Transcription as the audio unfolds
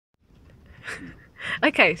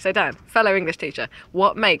Okay, so Dan, fellow English teacher,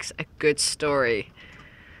 what makes a good story?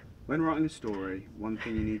 When writing a story, one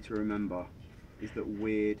thing you need to remember is that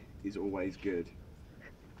weird is always good.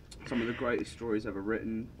 Some of the greatest stories ever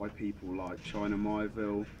written by people like China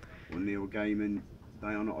Miéville or Neil Gaiman, they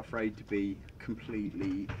are not afraid to be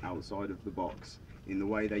completely outside of the box in the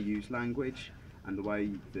way they use language and the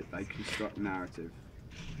way that they construct narrative.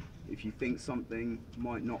 If you think something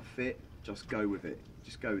might not fit, just go with it.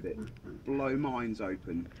 Just go with it. Blow minds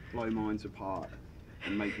open, blow minds apart,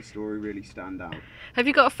 and make the story really stand out. Have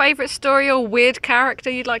you got a favourite story or weird character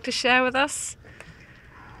you'd like to share with us?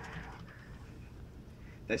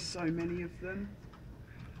 There's so many of them,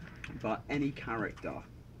 but any character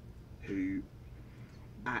who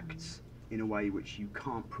acts in a way which you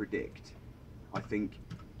can't predict, I think,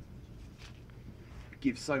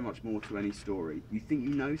 gives so much more to any story. You think you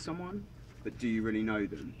know someone, but do you really know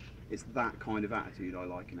them? It's that kind of attitude I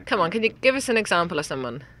like in a Come on, can you character. give us an example of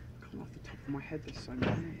someone? Come off the top of my head, there's so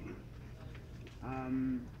many.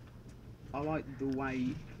 I like the way.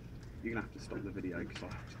 You're gonna have to stop the video because I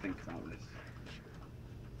have to think about this.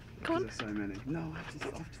 Come on. There's so many. No, I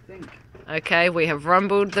have to think. Okay, we have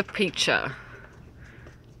rumbled the Peacher.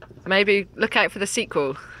 Maybe look out for the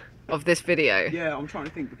sequel of this video. Yeah, I'm trying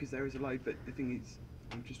to think because there is a load, but the thing is,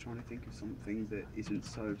 I'm just trying to think of something that isn't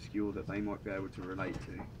so obscure that they might be able to relate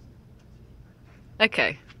to.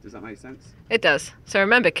 Okay, Does that make sense? it does. So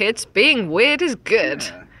remember kids, being weird is good.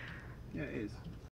 Yeah, yeah, it is.